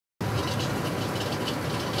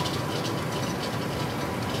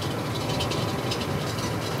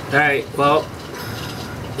Alright, well,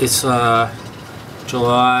 it's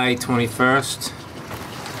July 21st,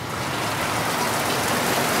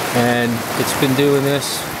 and it's been doing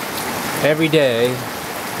this every day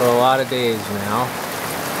for a lot of days now.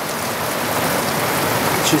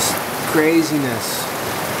 Just craziness.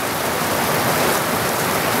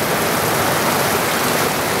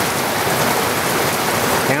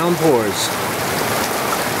 Downpours.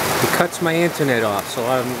 It cuts my internet off, so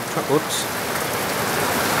I'm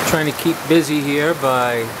trying to keep busy here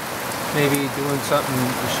by maybe doing something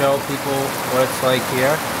to show people what it's like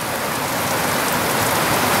here.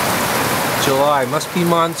 July, must be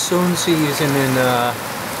monsoon season in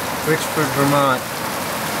Richford, Vermont.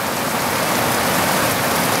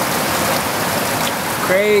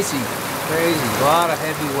 Crazy, a lot of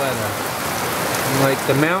heavy weather. And like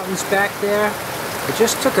the mountains back there, I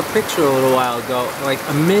just took a picture a little while ago, like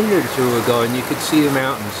a minute or two ago, and you could see the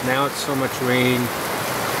mountains. Now it's so much rain,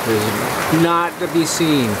 there's not to be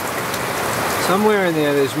seen. Somewhere in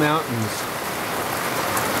there there's mountains.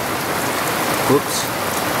 Whoops.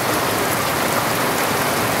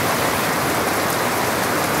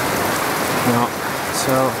 No.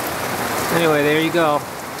 So, anyway, there you go.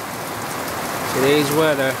 Today's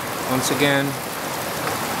weather, once again,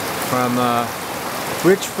 from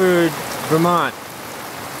Richford, Vermont,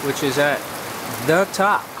 which is at the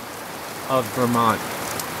top of Vermont.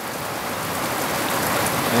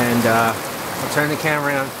 And I'll turn the camera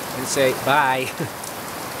around and say bye.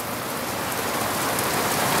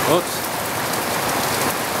 Oops.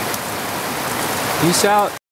 Peace out.